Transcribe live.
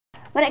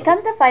When it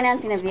comes to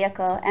financing a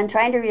vehicle and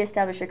trying to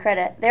reestablish your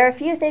credit, there are a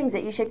few things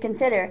that you should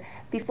consider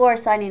before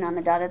signing on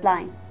the dotted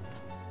line.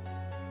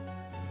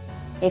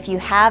 If you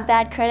have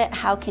bad credit,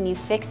 how can you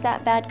fix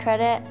that bad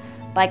credit?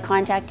 By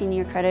contacting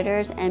your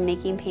creditors and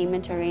making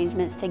payment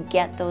arrangements to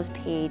get those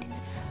paid.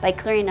 By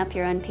clearing up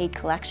your unpaid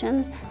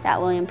collections, that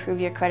will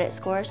improve your credit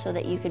score so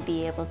that you could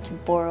be able to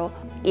borrow.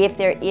 If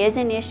there is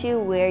an issue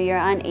where you're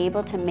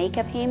unable to make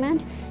a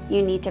payment,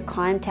 you need to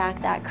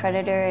contact that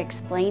creditor,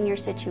 explain your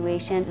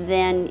situation,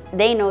 then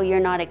they know you're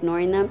not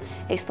ignoring them.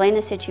 Explain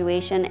the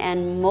situation,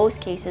 and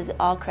most cases,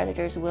 all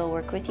creditors will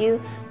work with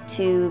you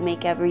to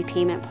make a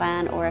repayment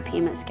plan or a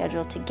payment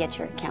schedule to get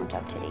your account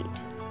up to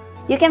date.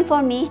 You can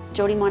phone me,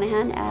 Jody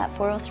Monahan, at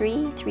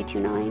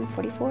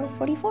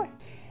 403-329-4444.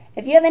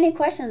 If you have any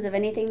questions of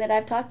anything that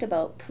I've talked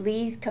about,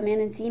 please come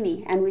in and see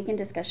me and we can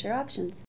discuss your options.